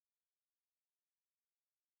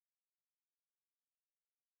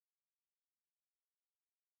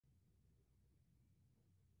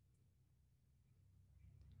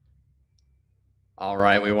All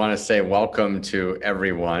right, we want to say welcome to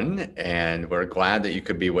everyone, and we're glad that you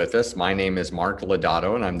could be with us. My name is Mark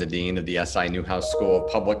Lodato, and I'm the Dean of the SI Newhouse School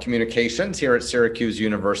of Public Communications here at Syracuse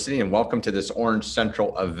University, and welcome to this Orange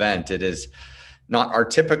Central event. It is not our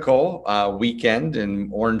typical weekend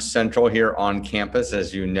in Orange Central here on campus,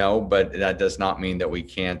 as you know, but that does not mean that we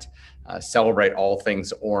can't celebrate all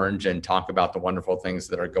things orange and talk about the wonderful things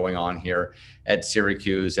that are going on here at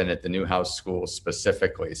Syracuse and at the Newhouse School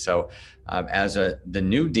specifically. So as the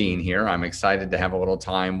new dean here, I'm excited to have a little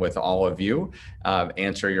time with all of you,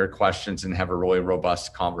 answer your questions and have a really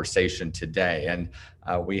robust conversation today. And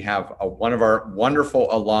we have one of our wonderful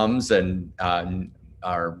alums and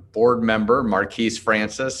our board member, Marquise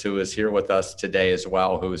Francis, who is here with us today as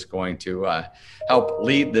well, who is going to help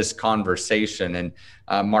lead this conversation. And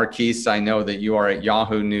Marquise, I know that you are at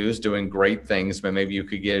Yahoo News doing great things, but maybe you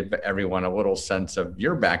could give everyone a little sense of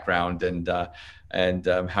your background and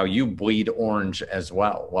how you bleed orange as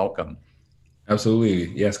well. Welcome.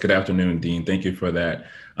 Absolutely. Yes. Good afternoon, Dean. Thank you for that.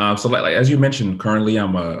 As you mentioned, currently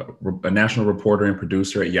I'm a national reporter and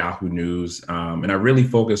producer at Yahoo News, and I really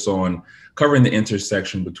focus on covering the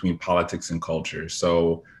intersection between politics and culture.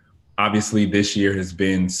 So obviously this year has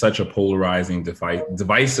been such a polarizing,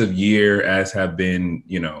 divisive year, as have been,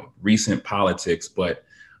 recent politics. But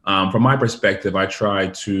from my perspective, I try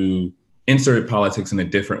to insert politics in a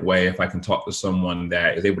different way if I can talk to someone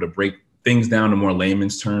that is able to break things down in more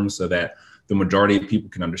layman's terms so that the majority of people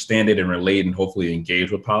can understand it and relate and hopefully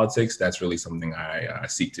engage with politics. That's really something I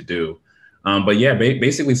seek to do. But yeah,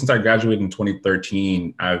 basically, since I graduated in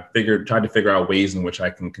 2013, I've tried to figure out ways in which I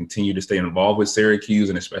can continue to stay involved with Syracuse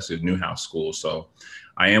and especially the Newhouse School. So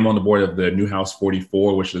I am on the board of the Newhouse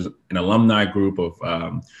 44, which is an alumni group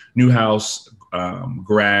of Newhouse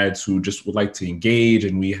grads who just would like to engage.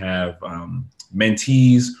 And we have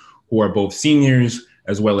mentees who are both seniors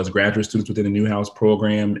as well as graduate students within the Newhouse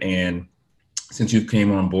program. And since you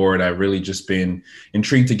came on board, I've really just been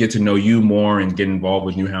intrigued to get to know you more and get involved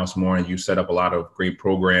with Newhouse more. And you set up a lot of great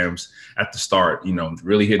programs at the start,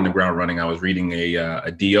 really hitting the ground running. I was reading a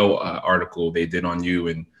DO article they did on you,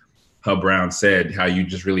 and Hub Brown said how you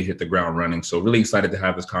just really hit the ground running. So really excited to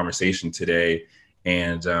have this conversation today.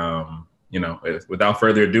 And, without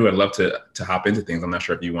further ado, I'd love to hop into things. I'm not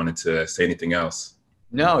sure if you wanted to say anything else.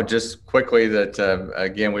 No, just quickly that,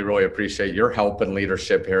 again, we really appreciate your help and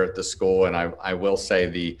leadership here at the school. And I will say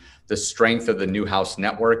the strength of the Newhouse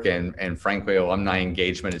network and frankly, alumni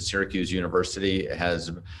engagement at Syracuse University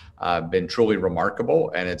has been truly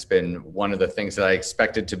remarkable. And it's been one of the things that I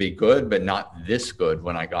expected to be good, but not this good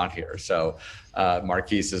when I got here. So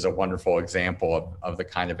Marquise is a wonderful example of the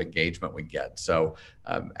kind of engagement we get. So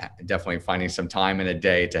definitely finding some time in a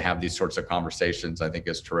day to have these sorts of conversations, I think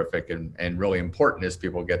is terrific and really important as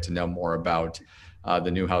people get to know more about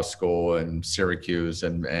the Newhouse School and Syracuse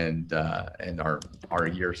and our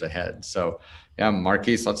years ahead. So yeah,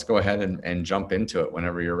 Marquise, let's go ahead and jump into it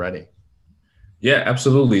whenever you're ready. Yeah,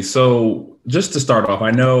 absolutely. So just to start off, I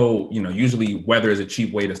know, usually weather is a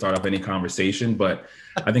cheap way to start off any conversation, but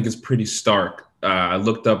I think it's pretty stark. I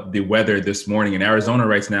looked up the weather this morning in Arizona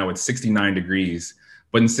right now, it's 69 degrees,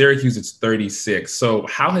 but in Syracuse, it's 36. So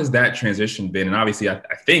how has that transition been? And obviously, I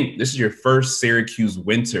think this is your first Syracuse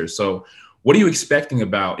winter. So what are you expecting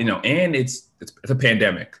about, and it's a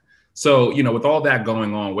pandemic. So, with all that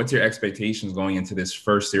going on, what's your expectations going into this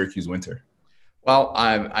first Syracuse winter? Well,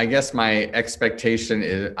 I guess my expectation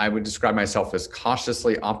is I would describe myself as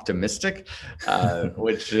cautiously optimistic,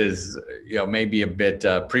 which is, maybe a bit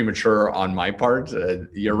premature on my part.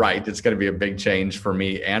 You're right. It's going to be a big change for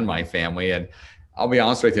me and my family. And I'll be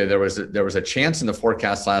honest with you, there was a chance in the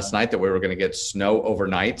forecast last night that we were going to get snow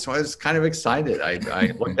overnight. So I was kind of excited. I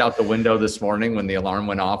looked out the window this morning when the alarm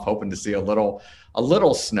went off, hoping to see a little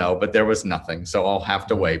snow, but there was nothing. So I'll have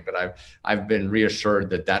to wait. But I've been reassured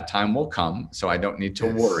that time will come. So I don't need to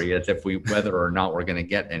worry as if whether or not we're going to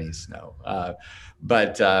get any snow.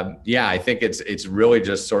 But I think it's really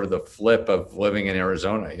just sort of the flip of living in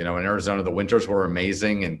Arizona. In Arizona, the winters were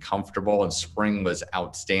amazing and comfortable, and spring was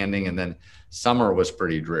outstanding. And then summer was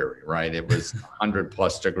pretty dreary, right? It was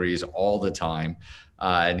 100+ degrees all the time.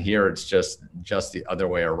 And here it's just the other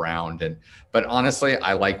way around. But honestly,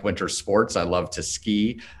 I like winter sports. I love to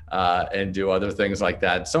ski and do other things like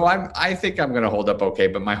that. So I think I'm going to hold up okay.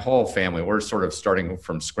 But my whole family, we're sort of starting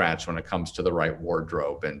from scratch when it comes to the right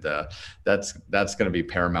wardrobe, and that's going to be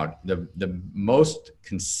paramount. The most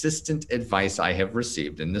consistent advice I have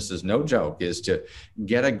received, and this is no joke, is to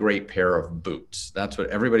get a great pair of boots. That's what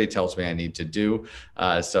everybody tells me I need to do.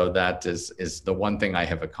 So that is the one thing I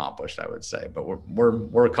have accomplished, I would say. But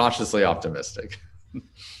we're cautiously optimistic.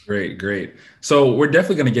 Great, great. So we're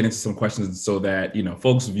definitely going to get into some questions so that,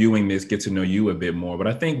 folks viewing this get to know you a bit more. But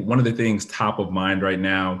I think one of the things top of mind right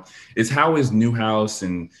now is how is Newhouse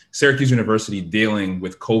and Syracuse University dealing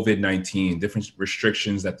with COVID-19, different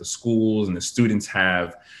restrictions that the schools and the students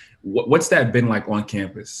have. What's that been like on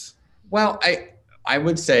campus? Well, I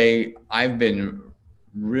would say I've been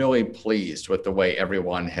really pleased with the way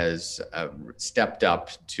everyone has stepped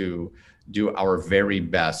up to do our very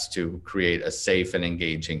best to create a safe and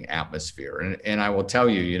engaging atmosphere. And I will tell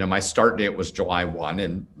you, my start date was July 1,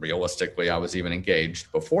 and realistically, I was even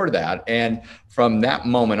engaged before that. And from that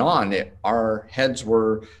moment on, our heads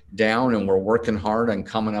were down and we're working hard and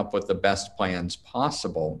coming up with the best plans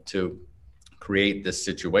possible to create this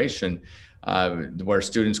situation where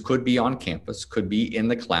students could be on campus, could be in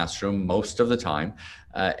the classroom most of the time,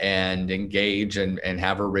 and engage and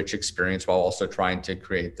have a rich experience while also trying to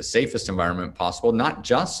create the safest environment possible, not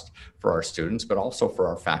just for our students, but also for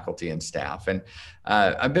our faculty and staff. And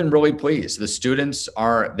I've been really pleased. The students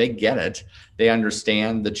they get it. They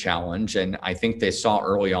understand the challenge. And I think they saw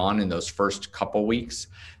early on in those first couple weeks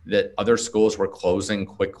that other schools were closing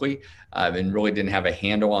quickly and really didn't have a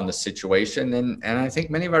handle on the situation. And I think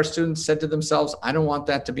many of our students said to themselves, I don't want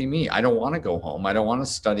that to be me. I don't want to go home. I don't want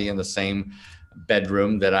to study in the same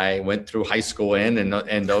bedroom that I went through high school in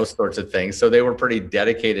and those sorts of things. So they were pretty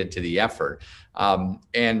dedicated to the effort.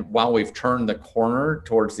 And while we've turned the corner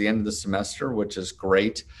towards the end of the semester, which is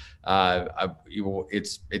great,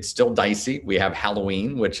 it's still dicey. We have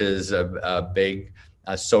Halloween, which is a big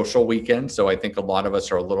social weekend. So I think a lot of us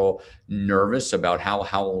are a little nervous about how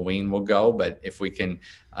Halloween will go. But if we can,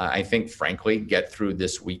 I think, frankly, get through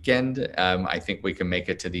this weekend, I think we can make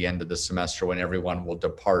it to the end of the semester when everyone will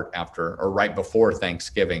depart after or right before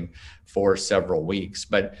Thanksgiving for several weeks.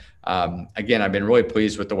 But again, I've been really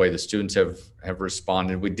pleased with the way the students have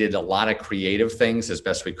responded. We did a lot of creative things as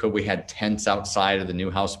best we could. We had tents outside of the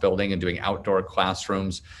Newhouse building and doing outdoor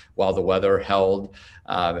classrooms while the weather held.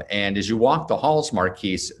 And as you walk the halls,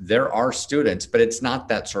 Marquise, there are students, but it's not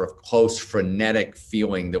that sort of close, frenetic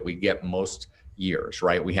feeling that we get most years,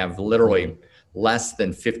 right? We have literally less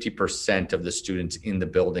than 50% of the students in the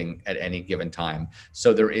building at any given time.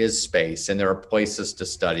 So there is space and there are places to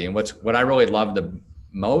study. And what I really love the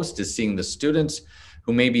most is seeing the students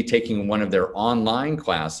who may be taking one of their online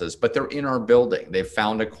classes, but they're in our building. They've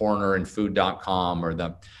found a corner in food.com or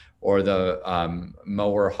the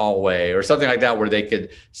mower hallway or something like that, where they could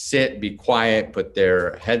sit, be quiet, put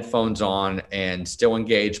their headphones on and still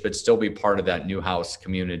engage, but still be part of that Newhouse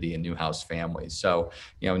community and Newhouse family. So,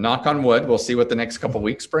 knock on wood, we'll see what the next couple of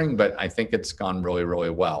weeks bring, but I think it's gone really,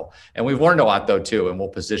 really well. And we've learned a lot though, too, and we'll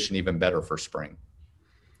position even better for spring.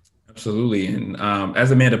 Absolutely. And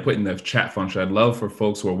as Amanda put in the chat function, I'd love for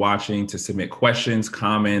folks who are watching to submit questions,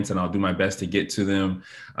 comments, and I'll do my best to get to them.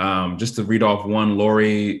 Just to read off one,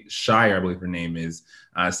 Lori Shire, I believe her name is,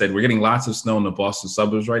 said, we're getting lots of snow in the Boston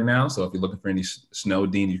suburbs right now. So if you're looking for any snow,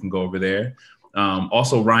 Dean, you can go over there.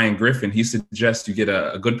 Also, Ryan Griffin, he suggests you get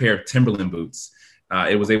a good pair of Timberland boots.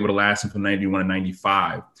 It was able to last him from 91 to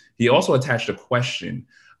 95. He also attached a question.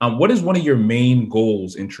 What is one of your main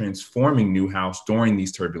goals in transforming Newhouse during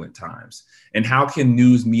these turbulent times? And how can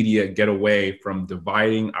news media get away from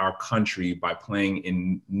dividing our country by playing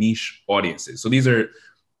in niche audiences? So these are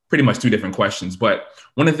pretty much two different questions. But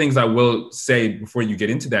one of the things I will say before you get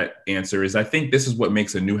into that answer is I think this is what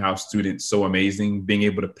makes a Newhouse student so amazing, being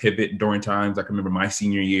able to pivot during times. I can remember my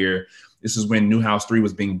senior year. This is when Newhouse 3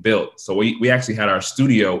 was being built. So we actually had our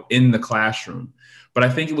studio in the classroom. But I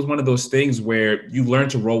think it was one of those things where you learn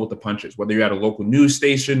to roll with the punches, whether you're at a local news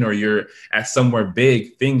station or you're at somewhere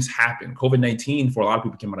big, things happen. COVID-19 for a lot of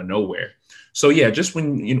people came out of nowhere. So yeah, just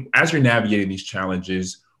when, as you're navigating these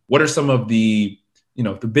challenges, what are some of the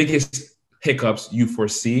biggest hiccups you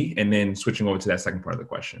foresee? And then switching over to that second part of the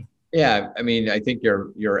question. Yeah, I mean, I think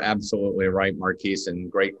you're absolutely right, Marquise, and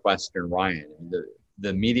great question, Ryan.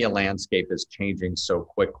 The media landscape is changing so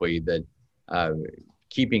quickly that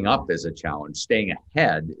keeping up is a challenge. Staying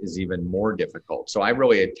ahead is even more difficult. So I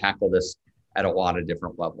really tackle this at a lot of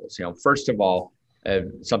different levels. First of all,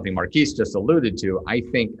 something Marquise just alluded to, I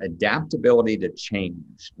think adaptability to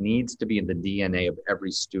change needs to be in the DNA of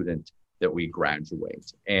every student that we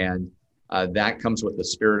graduate. And that comes with the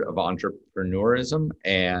spirit of entrepreneurism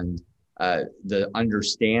and the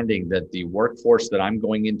understanding that the workforce that I'm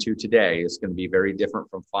going into today is going to be very different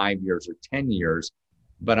from 5 years or 10 years.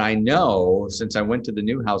 But I know, since I went to the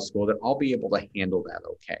Newhouse School, that I'll be able to handle that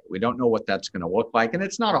okay. We don't know what that's going to look like. And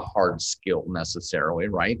it's not a hard skill necessarily,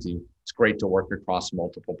 right? It's great to work across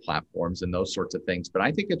multiple platforms and those sorts of things. But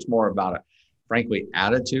I think it's more about frankly,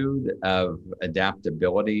 attitude of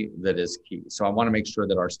adaptability that is key. So I want to make sure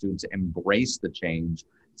that our students embrace the change,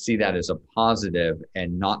 see that as a positive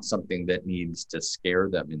and not something that needs to scare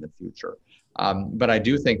them in the future. But I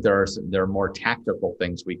do think there are more tactical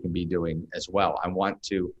things we can be doing as well. I want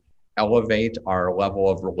to elevate our level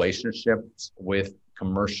of relationships with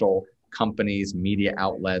commercial companies, media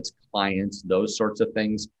outlets, clients, those sorts of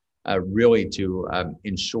things, really to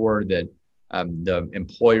ensure that the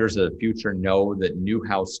employers of the future know that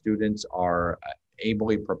Newhouse students are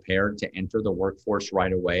ably prepared to enter the workforce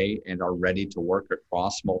right away and are ready to work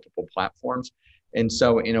across multiple platforms. And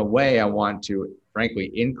so in a way, I want to,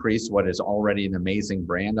 frankly, increase what is already an amazing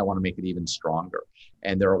brand. I want to make it even stronger.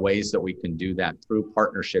 And there are ways that we can do that through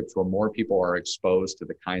partnerships where more people are exposed to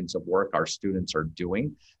the kinds of work our students are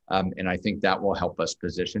doing. And I think that will help us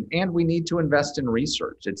position. And we need to invest in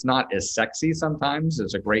research. It's not as sexy sometimes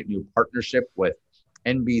as a great new partnership with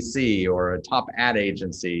NBC or a top ad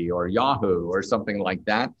agency or Yahoo or something like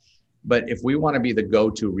that. But if we want to be the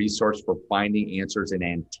go-to resource for finding answers and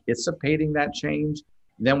anticipating that change,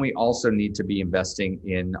 then we also need to be investing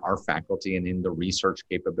in our faculty and in the research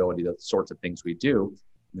capability, the sorts of things we do.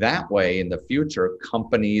 That way, in the future,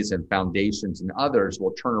 companies and foundations and others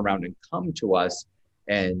will turn around and come to us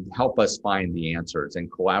and help us find the answers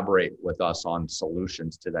and collaborate with us on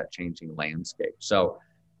solutions to that changing landscape. So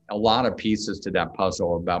a lot of pieces to that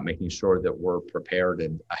puzzle about making sure that we're prepared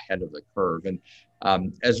and ahead of the curve. And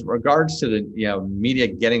as regards to the media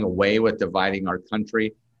getting away with dividing our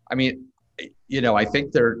country, I mean, I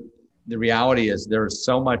think the reality is there's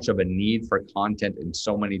so much of a need for content in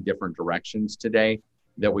so many different directions today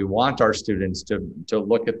that we want our students to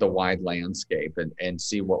look at the wide landscape and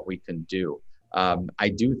see what we can do. I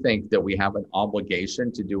do think that we have an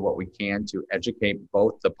obligation to do what we can to educate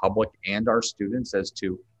both the public and our students as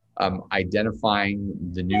to identifying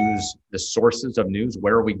the news, the sources of news.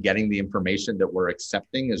 Where are we getting the information that we're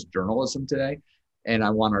accepting as journalism today? And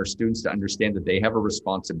I want our students to understand that they have a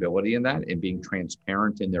responsibility in that and being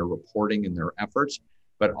transparent in their reporting and their efforts,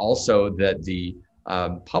 but also that the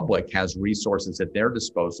public has resources at their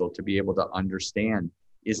disposal to be able to understand,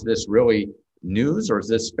 is this really news or is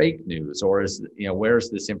this fake news, or is,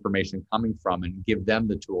 where's this information coming from, and give them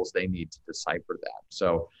the tools they need to decipher that.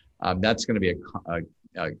 So that's going to be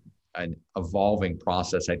an evolving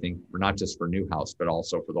process, I think, not just for Newhouse, but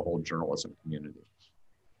also for the whole journalism community.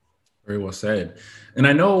 Very well said. And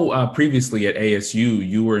I know previously at ASU,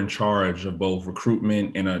 you were in charge of both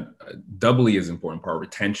recruitment and a doubly as important part,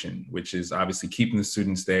 retention, which is obviously keeping the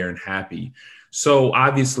students there and happy. So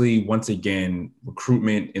obviously, once again,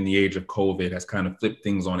 recruitment in the age of COVID has kind of flipped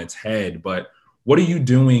things on its head. But what are you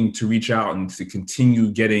doing to reach out and to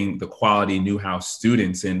continue getting the quality Newhouse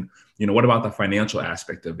students? And, what about the financial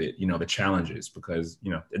aspect of it, the challenges? Because,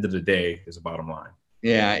 at the end of the day, there's a bottom line.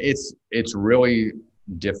 Yeah, it's really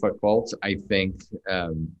difficult. I think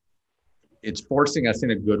it's forcing us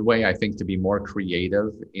in a good way, I think, to be more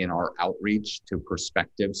creative in our outreach to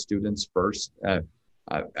prospective students first.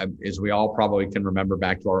 As we all probably can remember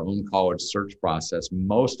back to our own college search process,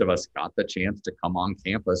 most of us got the chance to come on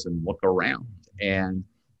campus and look around. And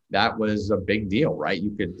that was a big deal, right?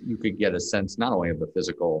 You could get a sense not only of the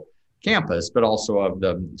physical campus, but also of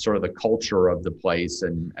the sort of the culture of the place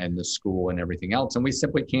and the school and everything else. And we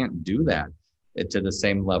simply can't do that to the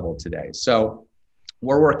same level today. So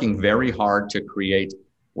we're working very hard to create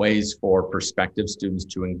ways for prospective students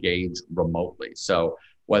to engage remotely. So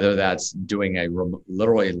whether that's doing a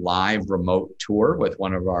literally live remote tour with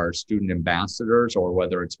one of our student ambassadors, or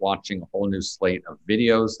whether it's watching a whole new slate of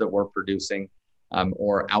videos that we're producing,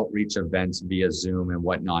 or outreach events via Zoom and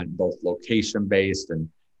whatnot, both location-based and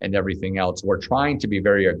everything else. We're trying to be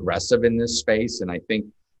very aggressive in this space, and I think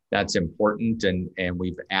that's important. And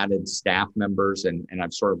we've added staff members, and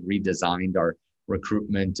I've sort of redesigned our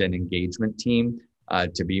recruitment and engagement team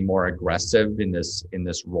to be more aggressive in this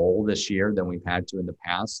role this year than we've had to in the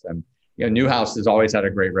past. Newhouse has always had a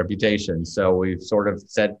great reputation, so we've sort of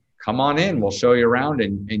said, "Come on in, we'll show you around,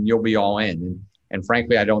 and you'll be all in." And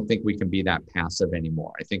frankly, I don't think we can be that passive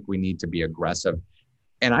anymore. I think we need to be aggressive.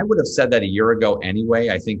 And I would have said that a year ago anyway.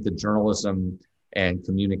 I think the journalism and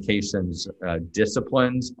communications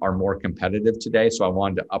disciplines are more competitive today. So I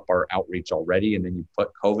wanted to up our outreach already. And then you put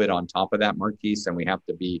COVID on top of that, Marquise, and we have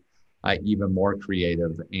to be even more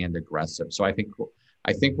creative and aggressive. So I think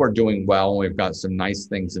we're doing well. We've got some nice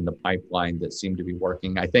things in the pipeline that seem to be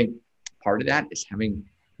working. I think part of that is having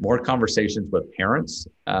more conversations with parents.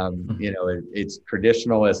 It's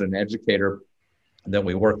traditional as an educator that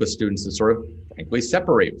we work with students to sort of frankly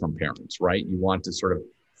separate from parents, right? You want to sort of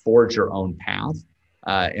forge your own path.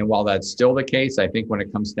 And while that's still the case, I think when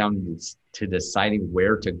it comes down to deciding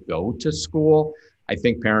where to go to school, I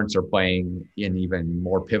think parents are playing an even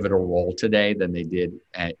more pivotal role today than they did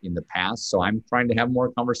in the past. So I'm trying to have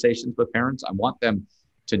more conversations with parents. I want them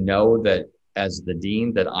to know that as the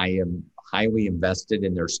dean, that I am highly invested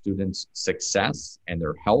in their students' success and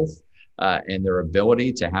their health and their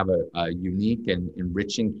ability to have a unique and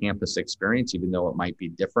enriching campus experience, even though it might be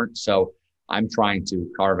different. So I'm trying to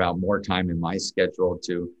carve out more time in my schedule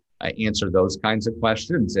to answer those kinds of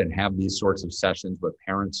questions and have these sorts of sessions with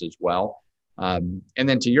parents as well. And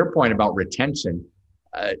then to your point about retention,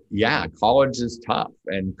 yeah, college is tough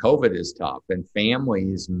and COVID is tough, and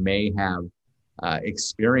families may have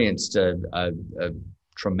experienced a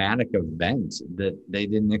traumatic event that they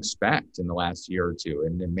didn't expect in the last year or two.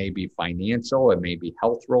 And it may be financial, it may be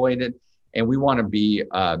health related. And we want to be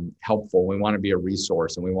helpful. We want to be a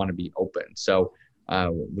resource, and we want to be open. So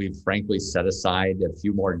we've frankly set aside a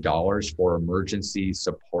few more dollars for emergency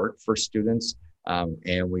support for students.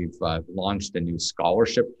 And we've launched a new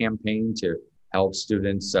scholarship campaign to help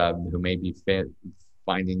students who may be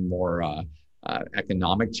finding more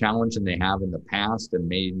economic challenge than they have in the past and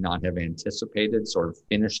may not have anticipated, sort of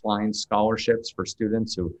finish line scholarships for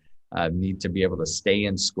students who need to be able to stay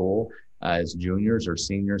in school as juniors or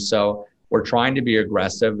seniors. So we're trying to be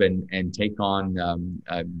aggressive and take on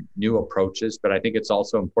new approaches, but I think it's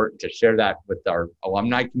also important to share that with our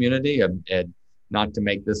alumni community and not to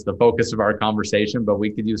make this the focus of our conversation, but we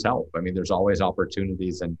could use help. I mean, there's always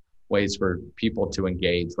opportunities and ways for people to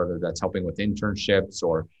engage, whether that's helping with internships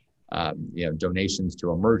or donations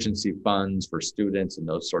to emergency funds for students and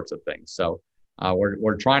those sorts of things. So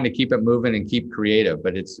we're trying to keep it moving and keep creative,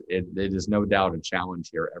 but it is no doubt a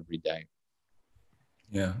challenge here every day.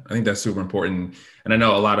 Yeah, I think that's super important. And I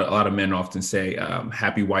know a lot of men often say,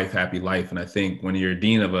 happy wife, happy life. And I think when you're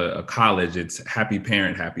dean of a college, it's happy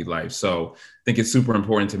parent, happy life. So I think it's super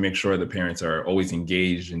important to make sure the parents are always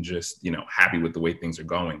engaged and just, happy with the way things are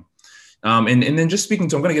going. And then just speaking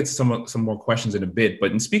to, I'm going to get to some more questions in a bit,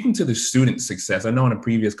 but in speaking to the student success, I know in a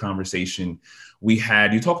previous conversation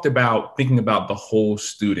you talked about thinking about the whole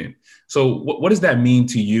student. So what does that mean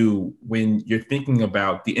to you when you're thinking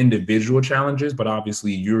about the individual challenges, but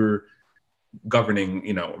obviously you're governing,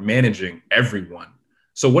 managing everyone.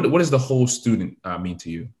 So what does the whole student mean to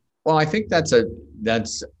you? Well, I think that's I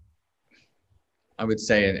would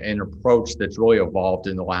say an approach that's really evolved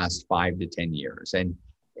in the last 5 to 10 years.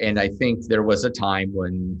 And I think there was a time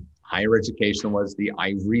when higher education was the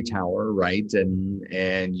ivory tower, right?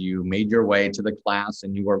 And you made your way to the class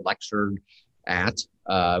and you were lectured at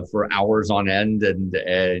for hours on end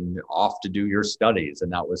and off to do your studies.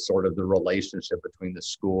 And that was sort of the relationship between the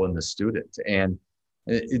school and the student. And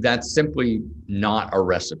that's simply not a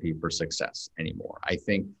recipe for success anymore. I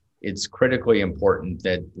think it's critically important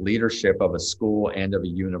that leadership of a school and of a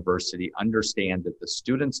university understand that the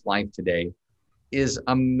student's life today is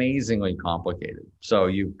amazingly complicated. So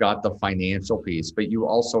you've got the financial piece, but you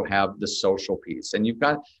also have the social piece, and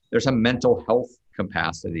there's a mental health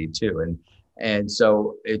capacity too. And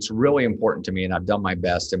so it's really important to me, and I've done my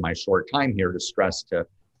best in my short time here to stress to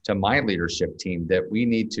my leadership team that we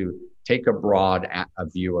need to take a broad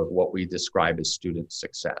view of what we describe as student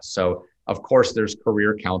success. So of course, there's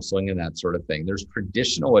career counseling and that sort of thing. There's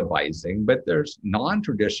traditional advising, but there's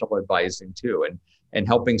non-traditional advising too. And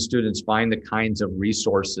helping students find the kinds of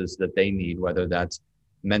resources that they need, whether that's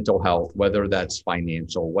mental health, whether that's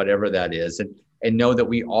financial, whatever that is, and know that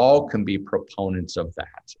we all can be proponents of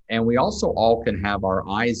that. And we also all can have our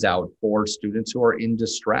eyes out for students who are in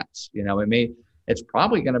distress. It's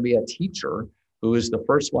probably going to be a teacher who is the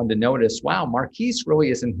first one to notice, wow, Marquise really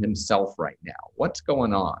isn't himself right now. What's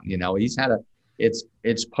going on? He's had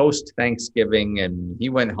it's post Thanksgiving and he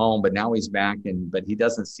went home, but now he's back but he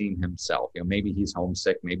doesn't seem himself. Maybe he's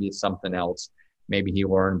homesick, maybe it's something else. Maybe he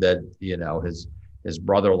learned that, his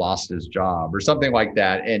brother lost his job or something like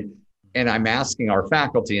that. And I'm asking our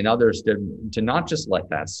faculty and others to not just let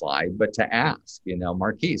that slide, but to ask,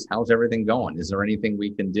 Marquise, how's everything going? Is there anything we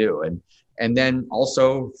can do? And then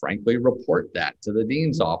also, frankly, report that to the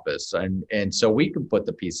dean's office. And so we can put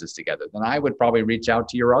the pieces together. Then I would probably reach out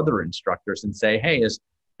to your other instructors and say, hey, has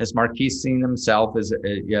Marquise seen himself? Is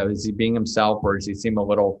he being himself, or does he seem a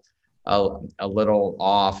little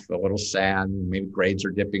off, a little sad? Maybe grades are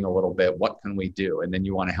dipping a little bit. What can we do? And then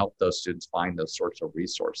you want to help those students find those sorts of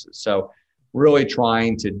resources. So really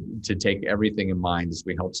trying to take everything in mind as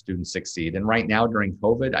we help students succeed. And right now during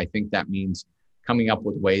COVID, I think that means coming up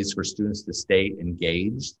with ways for students to stay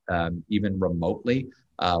engaged, even remotely.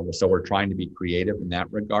 So we're trying to be creative in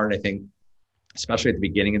that regard. I think, especially at the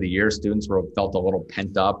beginning of the year, students felt a little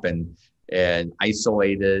pent up and and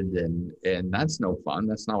isolated, and that's no fun.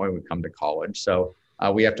 That's not why we come to college. So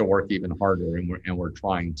we have to work even harder, and we're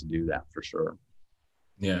trying to do that for sure.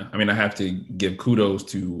 Yeah, I mean, I have to give kudos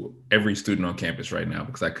to every student on campus right now,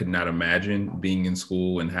 because I could not imagine being in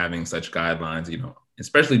school and having such guidelines,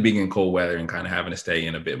 especially being in cold weather and kind of having to stay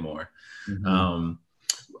in a bit more. Mm-hmm.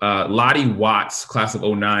 Lottie Watts, class of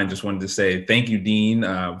 09, just wanted to say thank you, Dean,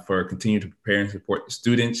 for continuing to prepare and support the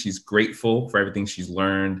students. She's grateful for everything she's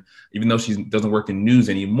learned. Even though she doesn't work in news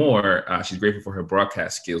anymore, she's grateful for her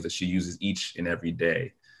broadcast skills that she uses each and every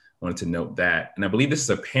day. Wanted to note that. And I believe this is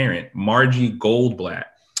a parent, Margie Goldblatt.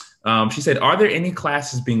 She said, are there any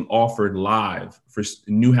classes being offered live for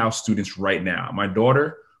Newhouse students right now? My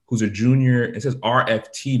daughter, who's a junior, it says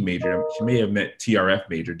RFT major. She may have meant TRF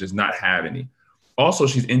major, does not have any. Also,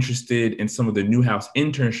 she's interested in some of the Newhouse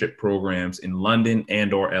internship programs in London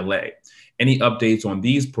and or LA. Any updates on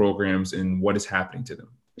these programs and what is happening to them?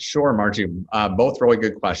 Sure, Margie. Both really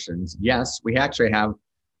good questions. Yes, we actually have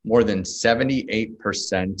more than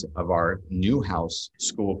 78% of our Newhouse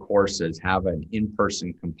School courses have an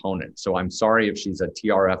in-person component. So I'm sorry if she's a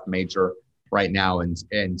TRF major right now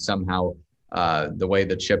and somehow the way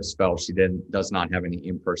the chips fell, she does not have any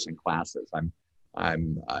in-person classes.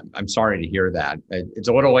 I'm sorry to hear that. It's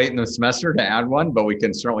a little late in the semester to add one, but we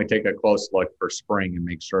can certainly take a close look for spring and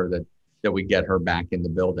make sure that we get her back in the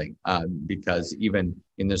building because even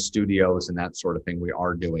in the studios and that sort of thing, we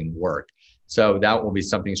are doing work. So that will be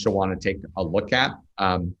something she'll want to take a look at.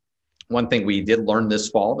 One thing we did learn this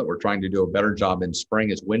fall that we're trying to do a better job in spring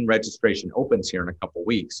is when registration opens here in a couple of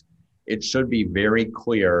weeks, it should be very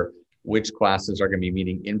clear which classes are going to be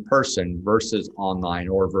meeting in person versus online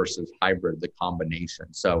or versus hybrid, the combination.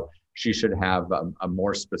 So she should have a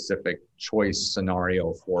more specific choice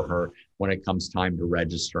scenario for her when it comes time to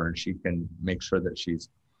register, and she can make sure that she's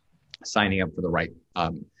signing up for the right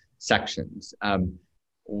sections.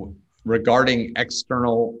 Regarding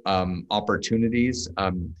external opportunities,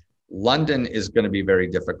 London is going to be very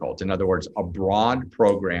difficult. In other words, abroad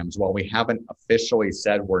programs, while we haven't officially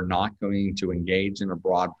said we're not going to engage in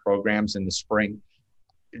abroad programs in the spring,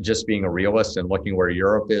 just being a realist and looking where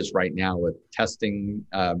Europe is right now with testing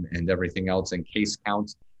and everything else and case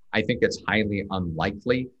counts, I think it's highly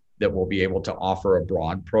unlikely that we'll be able to offer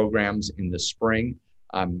abroad programs in the spring.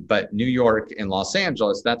 But New York and Los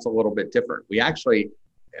Angeles, that's a little bit different. We actually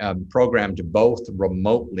programmed both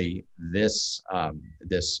remotely this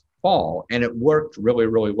fall, and it worked really,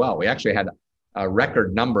 really well. We actually had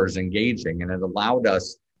record numbers engaging, and it allowed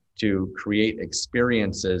us to create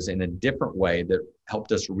experiences in a different way that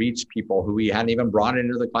helped us reach people who we hadn't even brought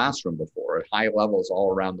into the classroom before at high levels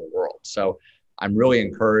all around the world. So I'm really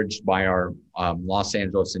encouraged by our Los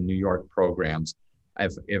Angeles and New York programs.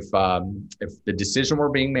 If the decision were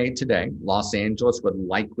being made today, Los Angeles would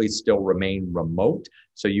likely still remain remote.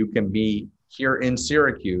 So you can be here in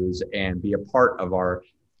Syracuse and be a part of our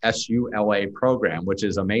SULA program, which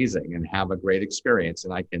is amazing, and have a great experience.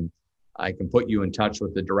 And I can put you in touch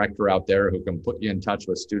with the director out there who can put you in touch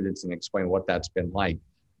with students and explain what that's been like.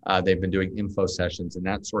 They've been doing info sessions and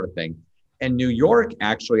that sort of thing. And New York,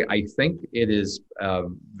 actually, I think it is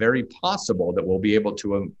very possible that we'll be able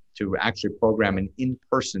to actually program an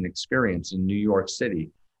in-person experience in New York City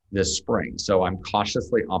this spring. So I'm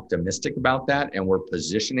cautiously optimistic about that, and we're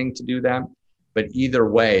positioning to do that. But either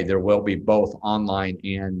way, there will be both online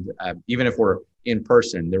and even if we're in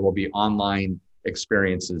person, there will be online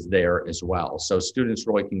experiences there as well. So students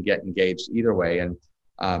really can get engaged either way. And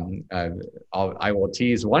I will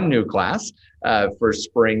tease one new class for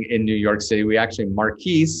spring in New York City.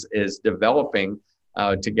 Marquise is developing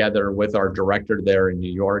together with our director there in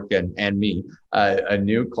New York and me, a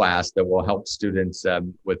new class that will help students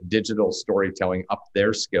with digital storytelling up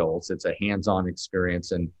their skills. It's a hands-on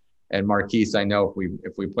experience. And Marquise, I know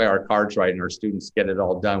if we play our cards right and our students get it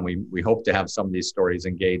all done, we hope to have some of these stories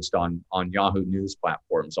engaged on Yahoo News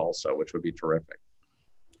platforms also, which would be terrific.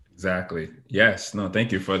 Exactly. Yes. No,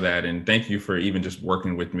 thank you for that. And thank you for even just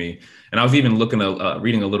working with me. And I was even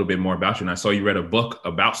reading a little bit more about you, and I saw you read a book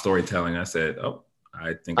about storytelling. I said, oh,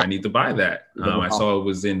 I think I need to buy that. I saw it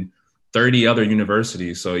was in 30 other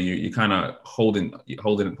universities. So you kind of holding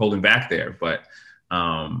back there, but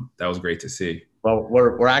that was great to see. Well,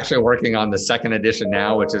 we're actually working on the second edition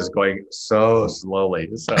now, which is going so slowly.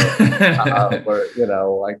 So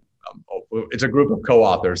it's a group of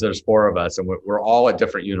co-authors. There's 4 of us, and we're all at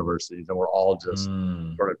different universities, and we're all just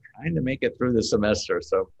sort of trying to make it through the semester.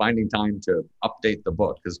 So finding time to update the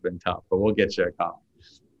book has been tough, but we'll get you a copy.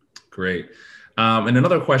 Great. And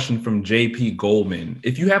another question from JP Goldman.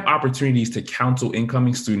 If you have opportunities to counsel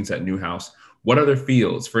incoming students at Newhouse, what other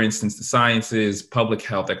fields, for instance, the sciences, public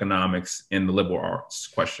health, economics, and the liberal arts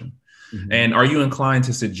question. Mm-hmm. And are you inclined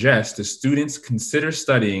to suggest to students consider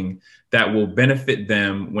studying that will benefit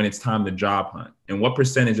them when it's time to job hunt? And what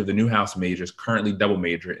percentage of the Newhouse majors currently double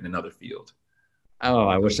major in another field? Oh,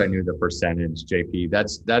 I wish I knew the percentage, JP.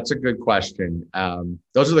 That's a good question.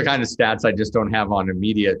 Those are the kind of stats I just don't have on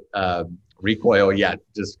immediate recoil yet,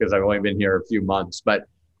 just because I've only been here a few months. But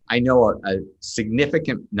I know a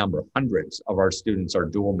significant number, hundreds of our students are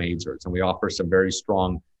dual majors, and we offer some very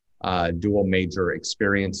strong dual major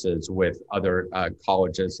experiences with other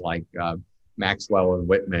colleges like Maxwell and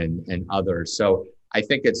Whitman and others. So I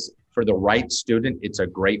think it's for the right student, it's a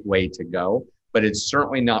great way to go, but it's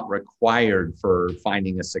certainly not required for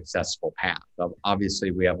finding a successful path.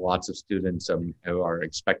 Obviously, we have lots of students who are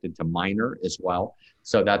expected to minor as well.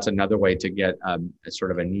 So that's another way to get a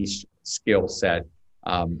sort of a niche skill set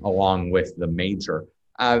along with the major.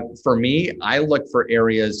 For me, I look for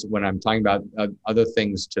areas when I'm talking about other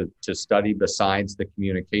things to study besides the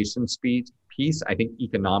communication piece. I think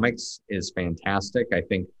economics is fantastic. I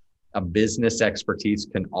think a business expertise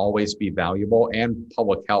can always be valuable, and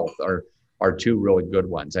public health are two really good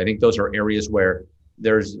ones. I think those are areas where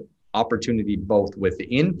there's opportunity both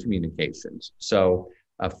within communications. So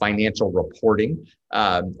financial reporting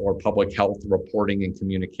or public health reporting in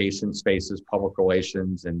communication spaces, public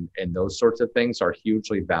relations, and those sorts of things are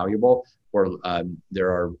hugely valuable. Where there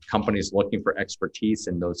are companies looking for expertise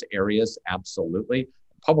in those areas, absolutely.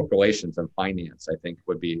 Public relations and finance, I think,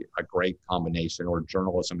 would be a great combination, or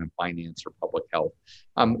journalism and finance or public health.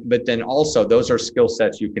 But then also, those are skill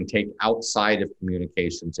sets you can take outside of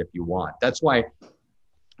communications if you want. That's why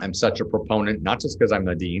I'm such a proponent, not just because I'm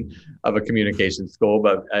the dean of a communications school,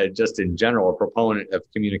 but just in general, a proponent of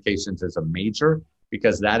communications as a major,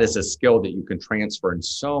 because that is a skill that you can transfer in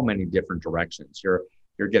so many different directions. You're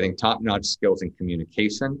getting top-notch skills in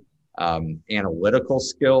communication, analytical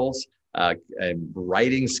skills,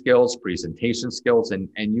 writing skills, presentation skills, and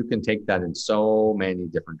you can take that in so many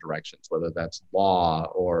different directions, whether that's law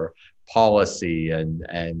or policy and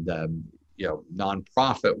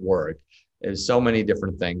nonprofit work. There's so many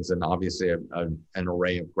different things, and obviously an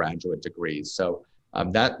array of graduate degrees. So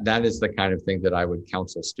that is the kind of thing that I would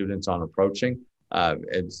counsel students on approaching.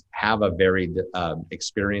 Is have a varied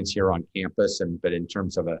experience here on campus, but in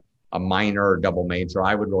terms of a minor or double major,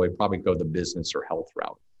 I would really probably go the business or health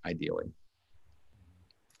route, ideally.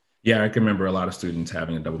 Yeah, I can remember a lot of students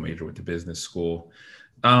having a double major with the business school.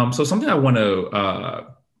 So something I want to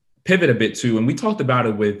pivot a bit to, and we talked about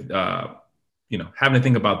it with having to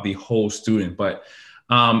think about the whole student, but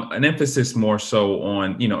an emphasis more so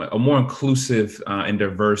on, a more inclusive and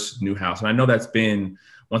diverse Newhouse. And I know that's been,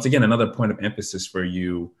 once again, another point of emphasis for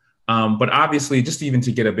you. But obviously, just even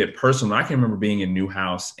to get a bit personal, I can remember being in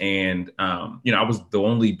Newhouse and, I was the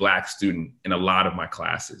only Black student in a lot of my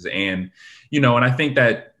classes. And, and I think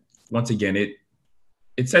that, once again,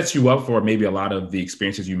 it sets you up for maybe a lot of the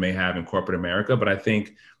experiences you may have in corporate America. But I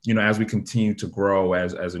think, as we continue to grow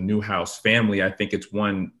as a Newhouse family, I think it's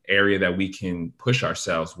one area that we can push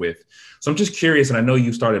ourselves with. So I'm just curious, and I know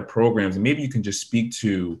you started programs, and maybe you can just speak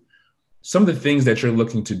to some of the things that you're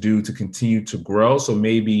looking to do to continue to grow. So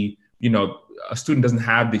maybe, a student doesn't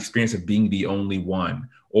have the experience of being the only one,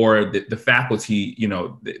 or the faculty,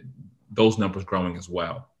 those numbers growing as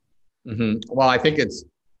well. Mm-hmm. Well, I think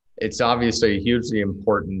it's obviously hugely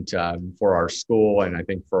important for our school, and I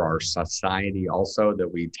think for our society also,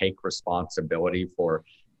 that we take responsibility for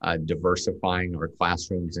diversifying our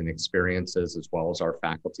classrooms and experiences, as well as our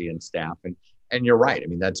faculty and staff. And you're right. I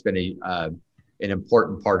mean, that's been an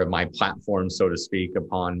important part of my platform, so to speak,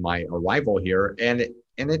 upon my arrival here, and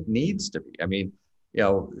it needs to be. I mean,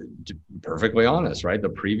 to be perfectly honest, right? The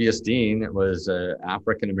previous dean was an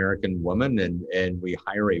African-American woman, and we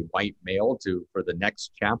hire a white male for the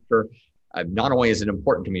next chapter. Not only is it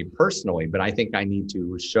important to me personally, but I think I need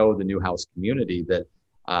to show the Newhouse community that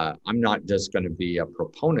I'm not just going to be a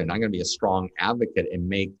proponent. I'm going to be a strong advocate and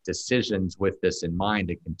make decisions with this in mind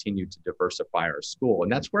to continue to diversify our school.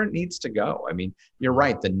 And that's where it needs to go. I mean, you're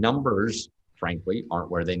right. The numbers, frankly,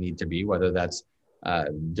 aren't where they need to be, whether that's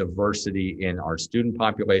diversity in our student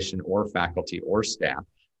population or faculty or staff.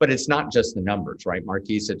 But it's not just the numbers, right,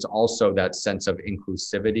 Marquise? It's also that sense of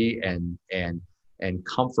inclusivity and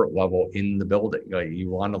comfort level in the building.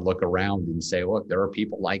 You want to look around and say, look, there are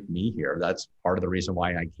people like me here. That's part of the reason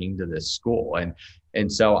why I came to this school.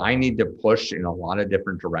 And so I need to push in a lot of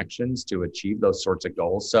different directions to achieve those sorts of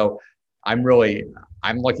goals. So I'm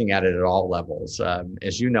looking at it at all levels.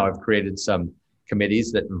 As you know, I've created some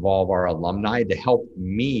committees that involve our alumni to help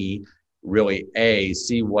me really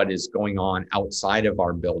see what is going on outside of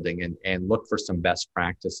our building and look for some best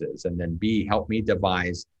practices, and then B, help me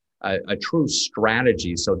devise a true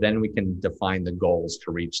strategy, so then we can define the goals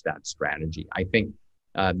to reach that strategy. I think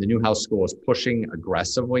the Newhouse School is pushing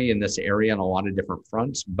aggressively in this area on a lot of different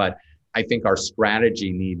fronts, but I think our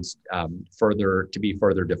strategy needs to be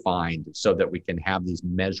further defined so that we can have these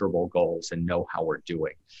measurable goals and know how we're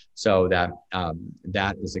doing. So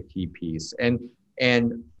that is a key piece. And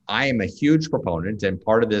I am a huge proponent, and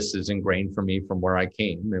part of this is ingrained for me from where I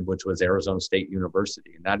came, which was Arizona State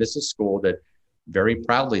University. And that is a school that very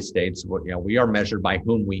proudly states, we are measured by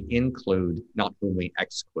whom we include, not whom we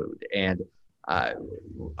exclude. And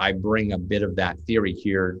I bring a bit of that theory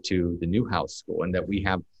here to the Newhouse School, and that we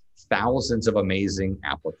have thousands of amazing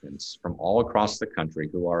applicants from all across the country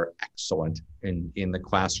who are excellent in the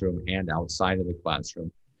classroom and outside of the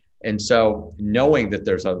classroom. And so knowing that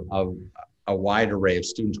there's a wide array of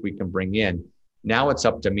students we can bring in, now it's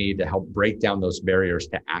up to me to help break down those barriers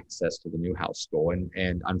to access to the Newhouse School.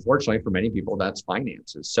 And unfortunately for many people, that's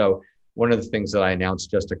finances. So one of the things that I announced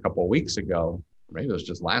just a couple of weeks ago, maybe it was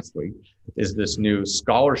just last week, is this new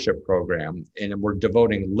scholarship program. And we're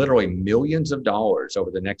devoting literally millions of dollars over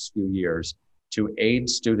the next few years to aid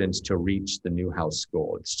students to reach the Newhouse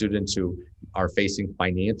School. It's students who are facing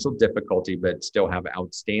financial difficulty, but still have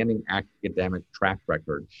outstanding academic track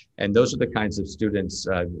record. And those are the kinds of students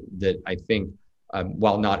that I think,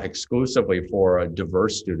 while not exclusively for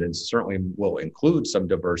diverse students, certainly will include some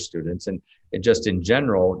diverse students. And just in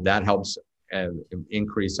general, that helps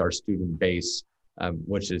increase our student base,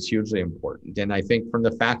 which is hugely important. And I think from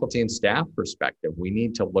the faculty and staff perspective, we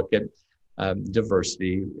need to look at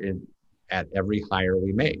diversity at every hire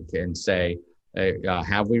we make and say,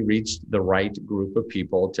 have we reached the right group of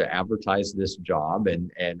people to advertise this job?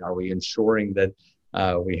 And are we ensuring that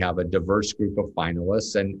we have a diverse group of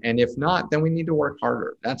finalists? And if not, then we need to work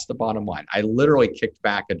harder. That's the bottom line. I literally kicked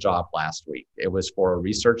back a job last week. It was for a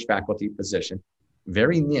research faculty position,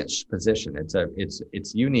 very niche position.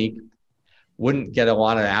 It's unique. Wouldn't get a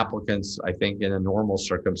lot of applicants, I think, in a normal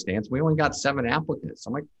circumstance. We only got 7 applicants.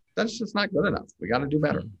 I'm like, that's just not good enough. We got to do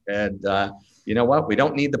better. And you know what? We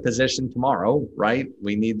don't need the position tomorrow, right?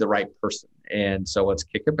 We need the right person. And so let's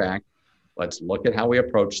kick it back. Let's look at how we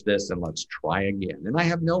approach this and let's try again. And I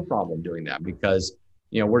have no problem doing that because,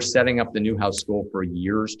 we're setting up the Newhouse School for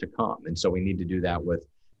years to come. And so we need to do that with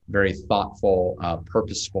very thoughtful,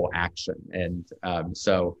 purposeful action. And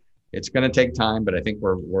so it's going to take time, but I think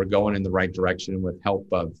we're going in the right direction with help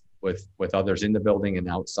with others in the building and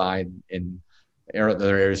outside in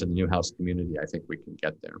other areas of the Newhouse community. I think we can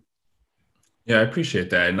get there. Yeah, I appreciate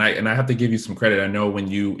that. And I have to give you some credit. I know when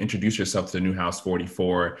you introduced yourself to Newhouse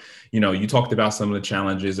 44, you talked about some of the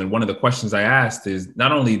challenges. And one of the questions I asked is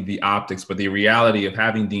not only the optics, but the reality of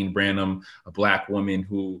having Dean Branham, a Black woman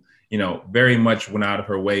who, very much went out of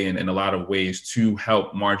her way in a lot of ways to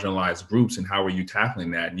help marginalized groups. And how are you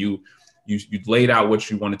tackling that? And you laid out what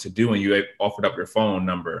you wanted to do, and you offered up your phone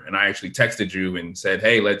number. And I actually texted you and said,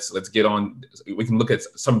 hey, let's get on. We can look at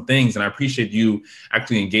some things. And I appreciate you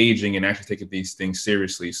actually engaging and actually taking these things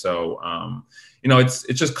seriously. So, it's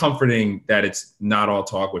just comforting that it's not all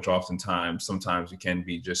talk, which sometimes it can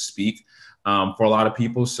be just speak for a lot of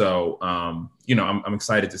people. So, I'm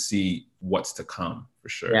excited to see what's to come for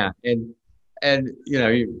sure. Yeah. And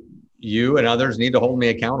you and others need to hold me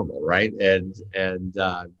accountable. Right. And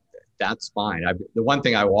that's fine. The one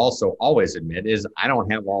thing I will also always admit is I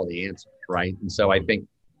don't have all the answers, right? And so I think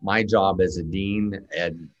my job as a dean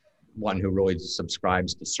and one who really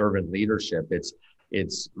subscribes to servant leadership,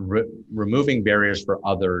 it's removing barriers for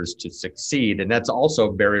others to succeed. And that's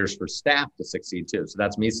also barriers for staff to succeed too. So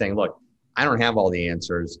that's me saying, look, I don't have all the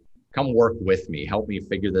answers. Come work with me, help me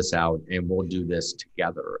figure this out, and we'll do this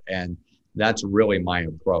together. And that's really my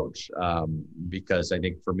approach, because I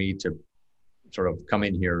think for me to sort of come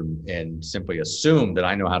in here and simply assume that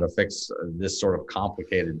I know how to fix this sort of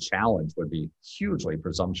complicated challenge would be hugely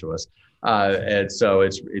presumptuous. And so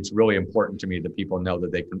it's really important to me that people know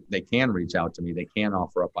that they can reach out to me, they can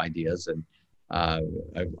offer up ideas, and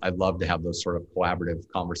I'd love to have those sort of collaborative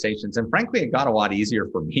conversations. And frankly, it got a lot easier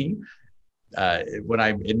for me when I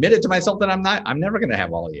admitted to myself that I'm never going to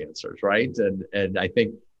have all the answers, right? And I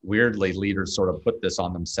think weirdly leaders sort of put this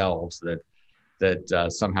on themselves that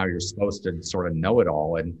somehow you're supposed to sort of know it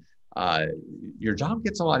all. And your job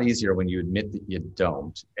gets a lot easier when you admit that you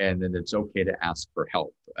don't, and then it's okay to ask for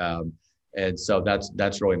help. And so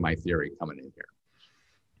that's really my theory coming in here.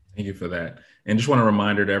 Thank you for that. And just want a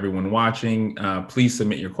reminder to everyone watching, please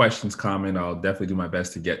submit your questions, comment. I'll definitely do my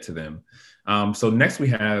best to get to them. So next we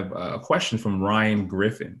have a question from Ryan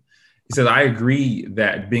Griffin. He says, I agree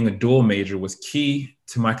that being a dual major was key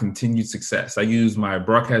to my continued success. I used my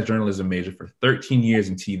broadcast journalism major for 13 years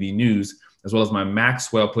in TV news, as well as my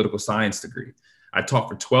Maxwell political science degree. I taught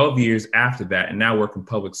for 12 years after that and now work in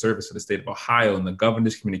public service for the state of Ohio in the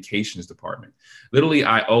governor's communications department. Literally,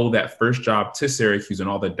 I owe that first job to Syracuse and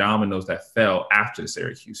all the dominoes that fell after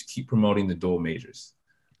Syracuse. Keep promoting the dual majors.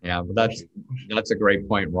 Yeah, but that's a great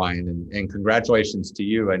point, Ryan, and congratulations to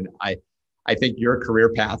you. And I think your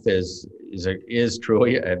career path is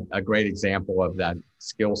truly a great example of that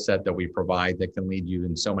skill set that we provide that can lead you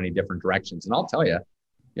in so many different directions. And I'll tell you,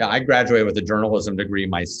 yeah, I graduated with a journalism degree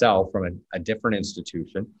myself from a different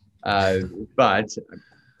institution, but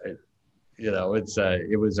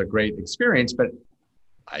it was a great experience. But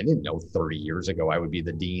I didn't know 30 years ago I would be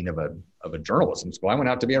the dean of a journalism school. I went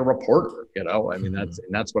out to be a reporter. I mean,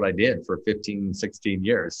 that's what I did for 15, 16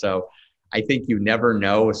 years. So I think you never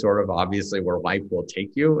know sort of obviously where life will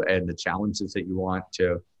take you and the challenges that you want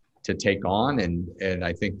to take on. And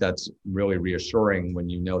I think that's really reassuring when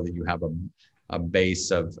you know that you have a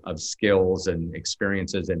base of skills and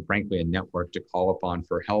experiences and frankly, a network to call upon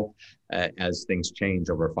for help as things change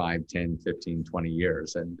over 5, 10, 15, 20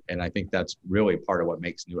 years. And I think that's really part of what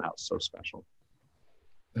makes Newhouse so special.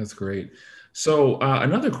 That's great. So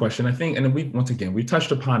another question, I think, and we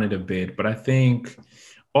touched upon it a bit, but I think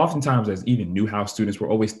oftentimes as even Newhouse students, we're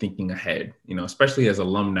always thinking ahead, especially as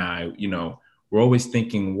alumni, we're always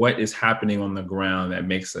thinking what is happening on the ground that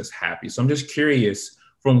makes us happy. So I'm just curious,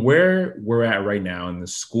 from where we're at right now in the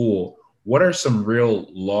school, what are some real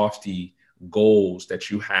lofty goals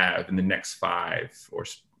that you have in the next 5 or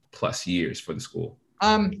plus years for the school?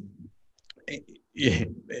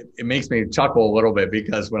 It makes me chuckle a little bit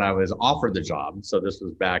because when I was offered the job, so this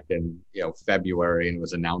was back in February and it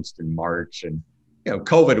was announced in March, and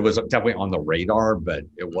COVID was definitely on the radar, but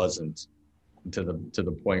it wasn't to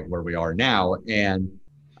the point where we are now. And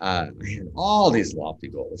we had all these lofty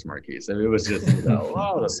goals, Marquise. I mean, it was just,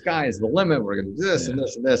 the sky is the limit. We're going to do this and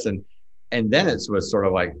this and this. And then it was sort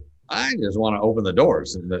of like, I just want to open the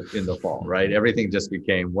doors in the fall, right? Everything just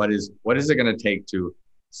became, what is it going to take to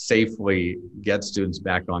safely get students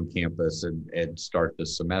back on campus and start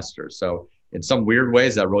this semester? So in some weird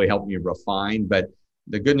ways, that really helped me refine. But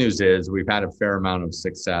the good news is we've had a fair amount of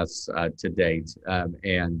success to date.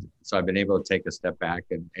 And so I've been able to take a step back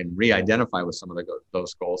and re-identify with some of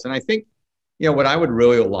those goals. And I think, what I would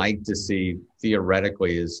really like to see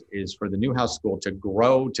theoretically is for the Newhouse School to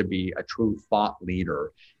grow to be a true thought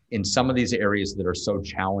leader in some of these areas that are so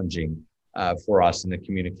challenging for us in the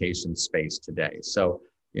communication space today. So,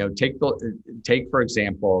 take for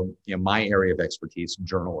example, my area of expertise,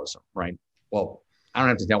 journalism, right? Well, I don't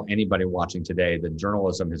have to tell anybody watching today that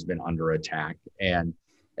journalism has been under attack. And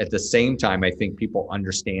at the same time, I think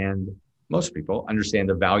most people understand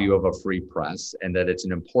the value of a free press and that it's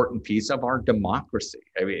an important piece of our democracy.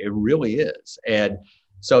 I mean, it really is. And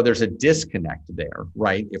so there's a disconnect there,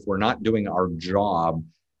 right? If we're not doing our job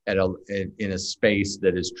in a space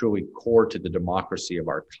that is truly core to the democracy of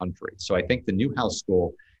our country. So I think the Newhouse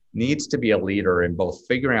School needs to be a leader in both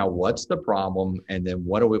figuring out what's the problem and then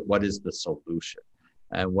what is the solution.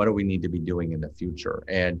 And what do we need to be doing in the future?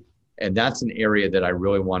 And that's an area that I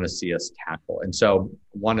really want to see us tackle. And so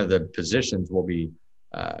one of the positions we'll be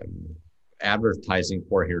advertising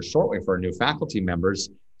for here shortly for our new faculty members,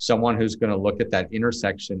 someone who's going to look at that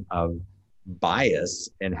intersection of bias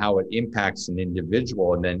and how it impacts an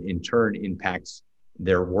individual and then in turn impacts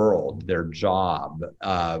their world, their job,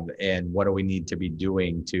 and what do we need to be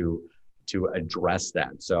doing to address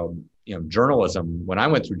that. So, journalism, when I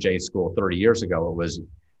went through J school 30 years ago, it was,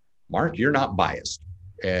 Mark, you're not biased.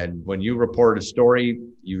 And when you report a story,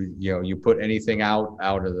 you put anything out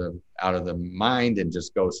of the mind and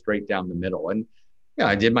just go straight down the middle. And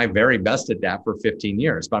I did my very best at that for 15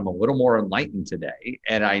 years, but I'm a little more enlightened today.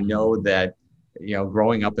 And I know that,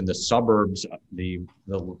 growing up in the suburbs, the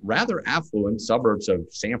rather affluent suburbs of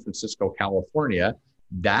San Francisco, California,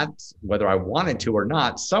 that's, whether I wanted to or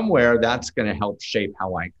not, somewhere that's going to help shape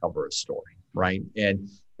how I cover a story, right?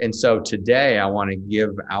 And so today I want to give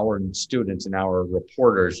our students and our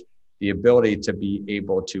reporters the ability to be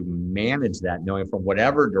able to manage that, knowing from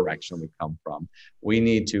whatever direction we come from, we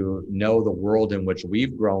need to know the world in which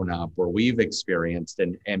we've grown up, where we've experienced,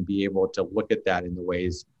 and be able to look at that in the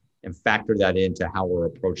ways and factor that into how we're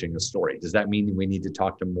approaching a story. Does that mean we need to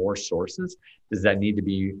talk to more sources? Does that mean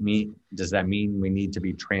we need to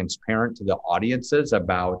be transparent to the audiences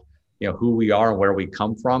about who we are and where we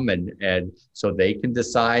come from, and so they can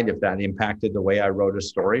decide if that impacted the way I wrote a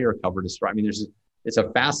story or covered a story? I mean, it's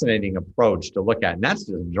a fascinating approach to look at, and that's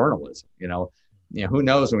just journalism. who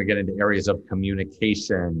knows when we get into areas of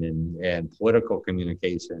communication and political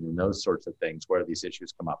communication and those sorts of things where these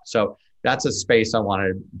issues come up. So that's a space I want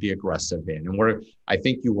to be aggressive in. And I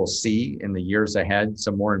think you will see in the years ahead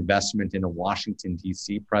some more investment in a Washington,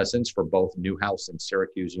 D.C. presence for both Newhouse and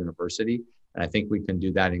Syracuse University. And I think we can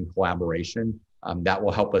do that in collaboration. That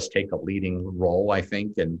will help us take a leading role, I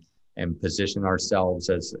think, and position ourselves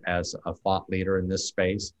as a thought leader in this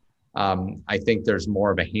space. I think there's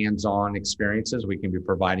more of a hands-on experiences we can be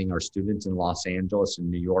providing our students in Los Angeles and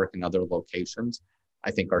New York and other locations.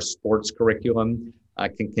 I think our sports curriculum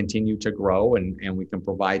can continue to grow, and we can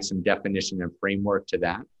provide some definition and framework to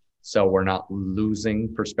that. So we're not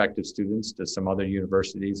losing prospective students to some other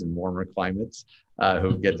universities in warmer climates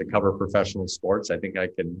who get to cover professional sports. I think I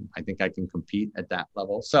can compete at that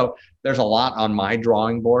level. So there's a lot on my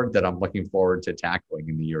drawing board that I'm looking forward to tackling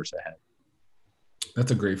in the years ahead.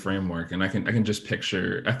 That's a great framework. And I can just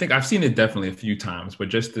picture, I think I've seen it definitely a few times, but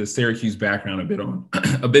just the Syracuse background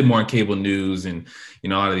a bit more on cable news and, a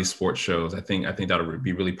lot of these sports shows, I think that'll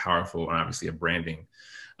be really powerful and obviously a branding.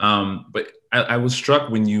 But I was struck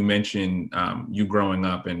when you mentioned you growing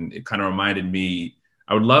up, and it kind of reminded me,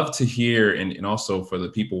 I would love to hear, and also for the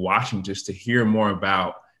people watching, just to hear more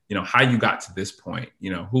about, how you got to this point,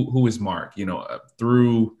 who is Mark,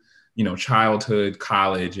 through, childhood,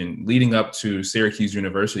 college, and leading up to Syracuse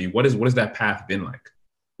University. What has that path been like?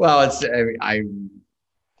 Well,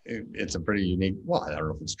 it's a pretty unique, well, I don't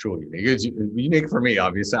know if it's truly unique. It's unique for me,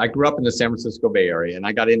 obviously. I grew up in the San Francisco Bay Area, and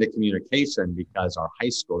I got into communication because our high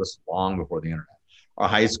school, this is long before the internet, our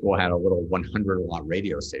high school had a little 100-watt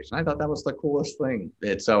radio station. I thought that was the coolest thing.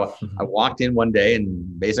 And so I walked in one day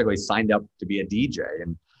and basically signed up to be a DJ.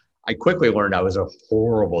 And I quickly learned I was a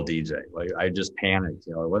horrible DJ. Like, I just panicked,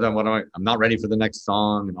 I'm not ready for the next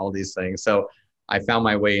song and all these things. So I found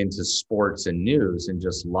my way into sports and news and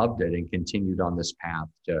just loved it and continued on this path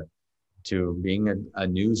to being a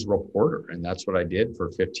news reporter. And that's what I did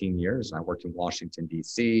for 15 years. I worked in Washington,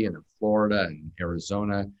 D.C. and in Florida and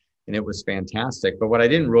Arizona, and it was fantastic. But what I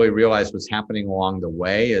didn't really realize was happening along the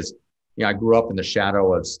way is, I grew up in the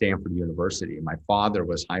shadow of Stanford University. My father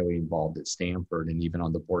was highly involved at Stanford and even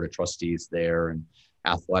on the board of trustees there and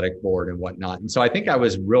athletic board and whatnot. And so I think I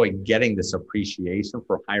was really getting this appreciation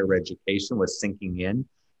for higher education was sinking in.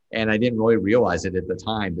 And I didn't really realize it at the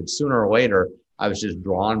time, but sooner or later, I was just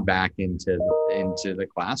drawn back into the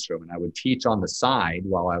classroom, and I would teach on the side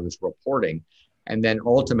while I was reporting. And then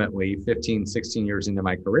ultimately 15, 16 years into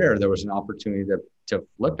my career, there was an opportunity to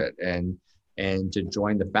flip it and to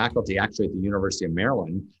join the faculty. Actually, at the University of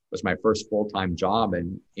Maryland was my first full-time job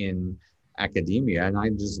in academia, and I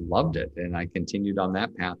just loved it. And I continued on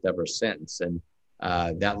that path ever since. And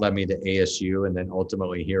that led me to ASU and then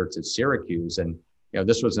ultimately here to Syracuse. And,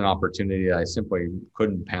 this was an opportunity that I simply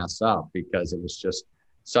couldn't pass up because it was just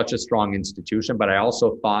such a strong institution. But I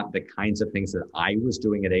also thought the kinds of things that I was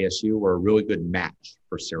doing at ASU were a really good match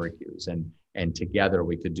for Syracuse. And together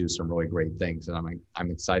we could do some really great things. And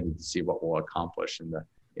I'm excited to see what we'll accomplish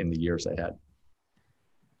in the years ahead.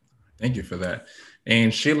 Thank you for that.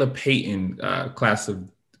 And Sheila Payton, class of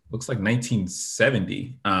looks like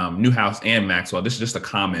 1970, Newhouse and Maxwell. This is just a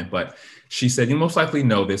comment, but she said, you most likely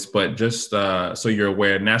know this, but just so you're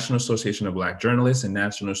aware, National Association of Black Journalists and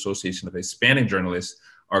National Association of Hispanic Journalists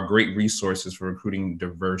are great resources for recruiting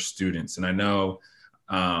diverse students. And I know,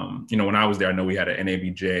 when I was there, I know we had an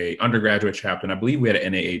NABJ undergraduate chapter, and I believe we had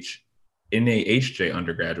an NAHJ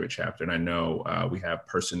undergraduate chapter. And I know we have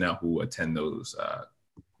personnel who attend those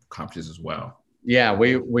conferences as well. Yeah,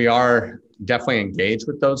 we are definitely engaged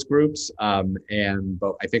with those groups. But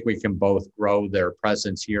I think we can both grow their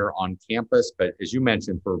presence here on campus. But as you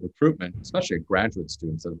mentioned, for recruitment, especially graduate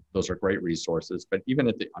students, those are great resources. But even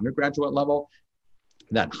at the undergraduate level,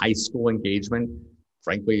 that high school engagement,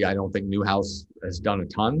 frankly, I don't think Newhouse has done a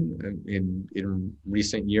ton in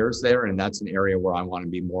recent years there. And that's an area where I want to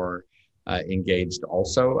be more engaged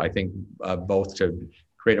also. I think both to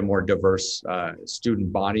create a more diverse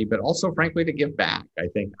student body, but also, frankly, to give back. I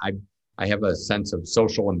think I have a sense of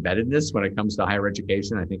social embeddedness when it comes to higher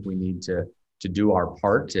education. I think we need to do our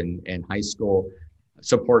part, and high school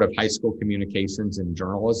support of high school communications and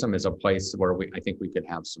journalism is a place where I think we could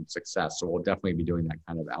have some success. So we'll definitely be doing that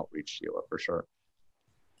kind of outreach, Sheila, for sure.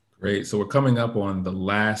 Great. So we're coming up on the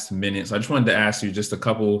last minute. So I just wanted to ask you just a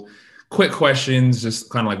couple quick questions, just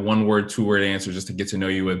kind of like 1-word, 2-word answers, just to get to know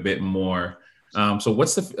you a bit more. So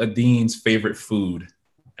what's the dean's favorite food?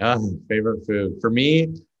 Favorite food for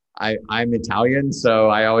me, I'm Italian, so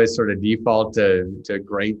I always sort of default to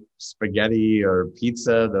great spaghetti or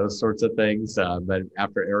pizza, those sorts of things. But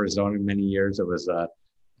after Arizona many years, it was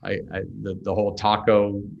The whole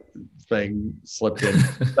taco thing slipped in.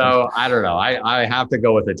 So I don't know. I have to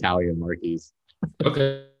go with Italian, Marquise.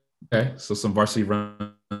 Okay. Okay. So some varsity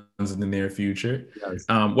runs in the near future. Yes.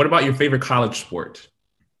 What about your favorite college sport?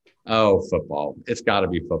 Oh, football. It's got to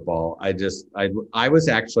be football. I was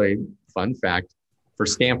actually, fun fact, for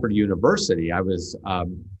Stanford University, I was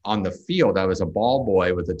on the field. I was a ball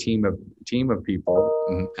boy with a team of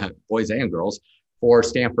people, boys and girls, for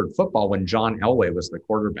Stanford football when John Elway was the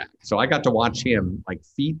quarterback. So I got to watch him like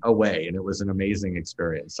feet away, and it was an amazing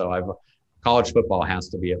experience. So college football has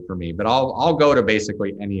to be it for me. But I'll go to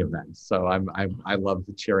basically any event. So I love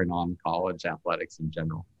cheering on college athletics in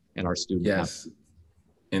general and our student Yes. athletes.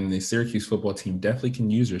 And the Syracuse football team definitely can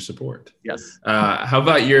use your support. Yes. How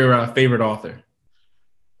about your favorite author?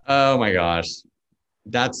 Oh my gosh,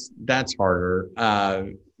 that's harder.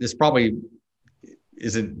 This probably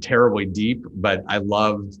isn't terribly deep, but I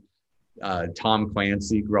loved Tom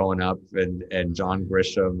Clancy growing up, and John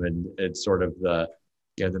Grisham, and it's sort of the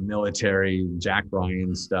military Jack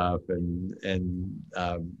Ryan stuff, and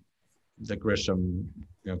the Grisham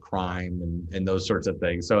crime and those sorts of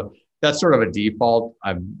things. So that's sort of a default.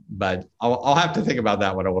 But I'll have to think about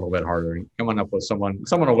that one a little bit harder and coming up with someone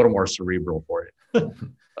a little more cerebral for it.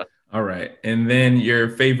 All right. And then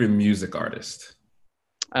your favorite music artist?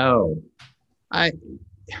 Oh, I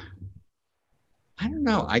don't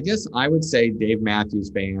know. I guess I would say Dave Matthews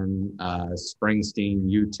Band, Springsteen,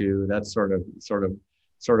 U2. That's sort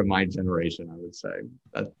of my generation. I would say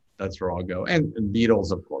that's where I'll go. And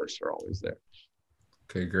Beatles, of course, are always there.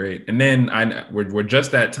 Okay, great. And then we're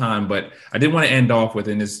just at time, but I did want to end off with,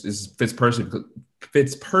 and this fits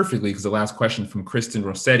perfectly because the last question from Kristen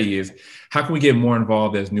Rossetti is, how can we get more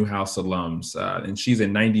involved as Newhouse alums? And she's a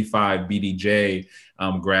 95 BDJ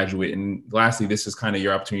graduate. And lastly, this is kind of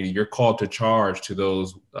your opportunity. You're called to charge to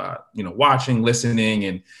those, watching, listening,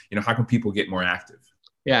 and, how can people get more active?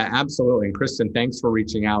 Yeah, absolutely. And Kristen, thanks for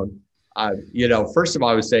reaching out. First of all,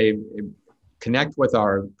 I would say connect with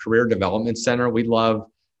our Career Development Center. We love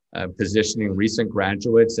positioning recent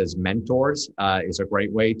graduates as mentors is a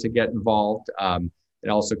great way to get involved. And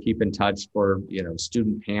also keep in touch for,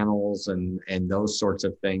 student panels and those sorts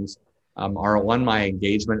of things. Our alumni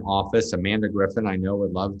engagement office, Amanda Griffin, I know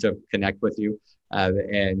would love to connect with you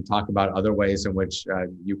and talk about other ways in which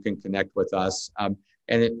you can connect with us.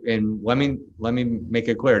 And let me make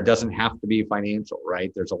it clear, it doesn't have to be financial,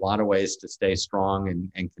 right? There's a lot of ways to stay strong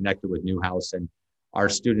and connected with Newhouse, and our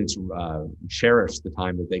students cherish the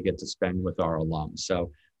time that they get to spend with our alums.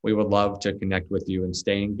 So we would love to connect with you and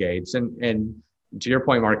stay engaged. And to your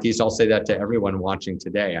point, Marquise, I'll say that to everyone watching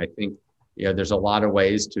today. I think there's a lot of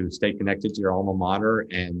ways to stay connected to your alma mater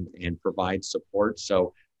and provide support.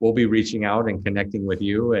 So we'll be reaching out and connecting with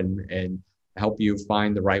you and help you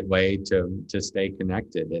find the right way to stay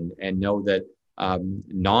connected and know that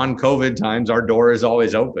non-COVID times, our door is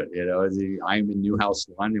always open. I'm in Newhouse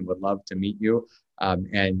 1 and would love to meet you.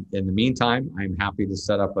 And in the meantime, I'm happy to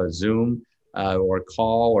set up a Zoom or a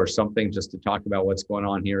call or something just to talk about what's going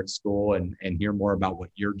on here at school and hear more about what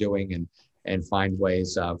you're doing and find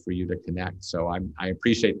ways for you to connect. So I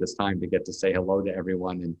appreciate this time to get to say hello to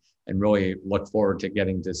everyone and really look forward to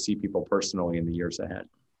getting to see people personally in the years ahead.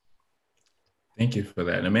 Thank you for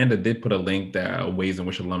that. And Amanda did put a link that ways in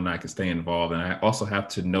which alumni can stay involved. And I also have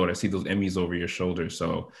to note, I see those Emmys over your shoulder,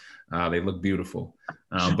 so they look beautiful.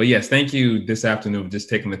 But yes, thank you this afternoon for just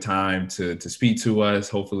taking the time to speak to us.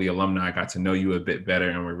 Hopefully alumni got to know you a bit better,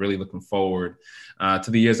 and we're really looking forward to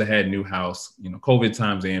the years ahead, Newhouse, COVID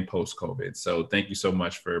times and post-COVID. So thank you so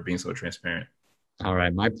much for being so transparent. All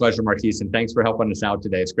right. My pleasure, Marquise. And thanks for helping us out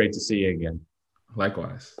today. It's great to see you again.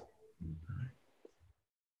 Likewise.